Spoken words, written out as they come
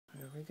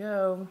we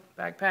go.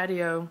 Back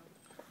patio.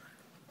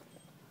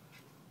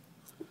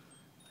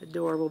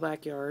 Adorable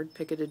backyard.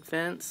 Picketed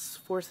fence.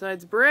 4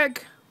 sides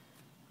brick.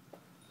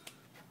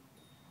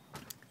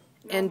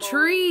 No and mowing.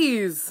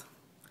 Trees.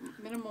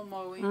 Minimal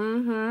mowing.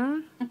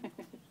 Mm-hmm.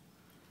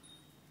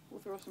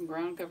 We'll throw some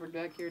ground cover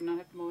back here and not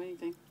have to mow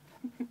anything.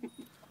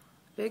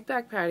 Big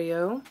back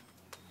patio.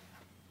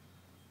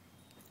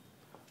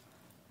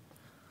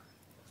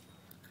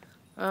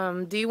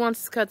 Dee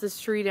wants to cut this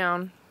tree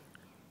down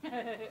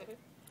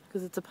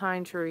because it's a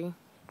pine tree.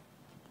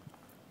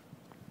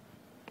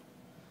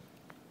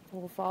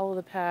 We'll follow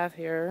the path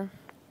here.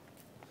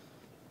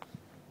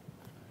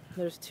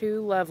 There's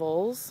 2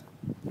 levels.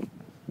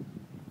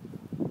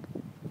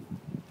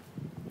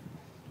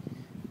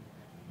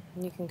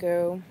 And you can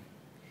go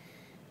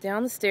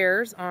down the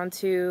stairs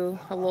onto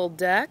a little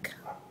deck.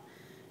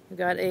 We've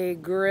got a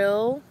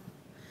grill,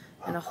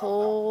 and a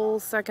whole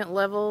second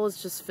level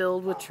is just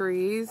filled with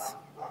trees,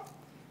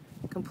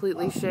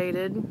 completely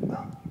shaded.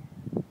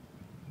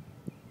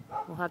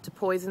 We'll have to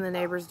poison the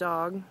neighbor's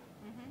dog.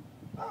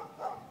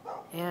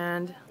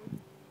 And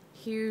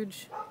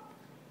huge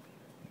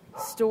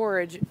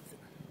storage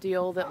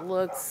deal that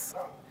looks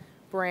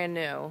brand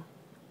new.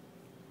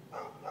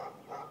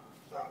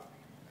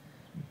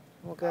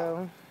 We'll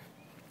go.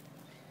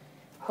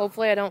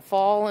 Hopefully I don't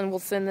fall, and we'll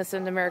send this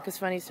into America's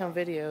Funniest Home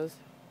Videos.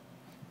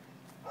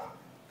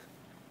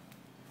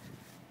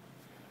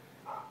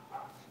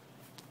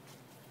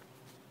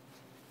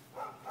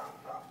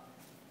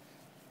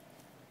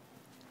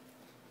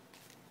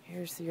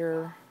 Here's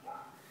your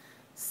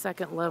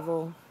second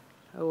level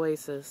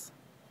oasis.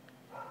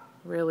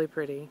 Really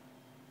pretty.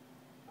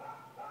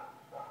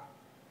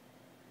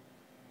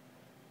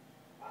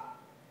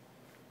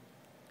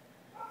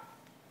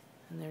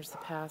 And there's the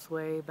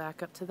pathway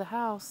back up to the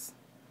house.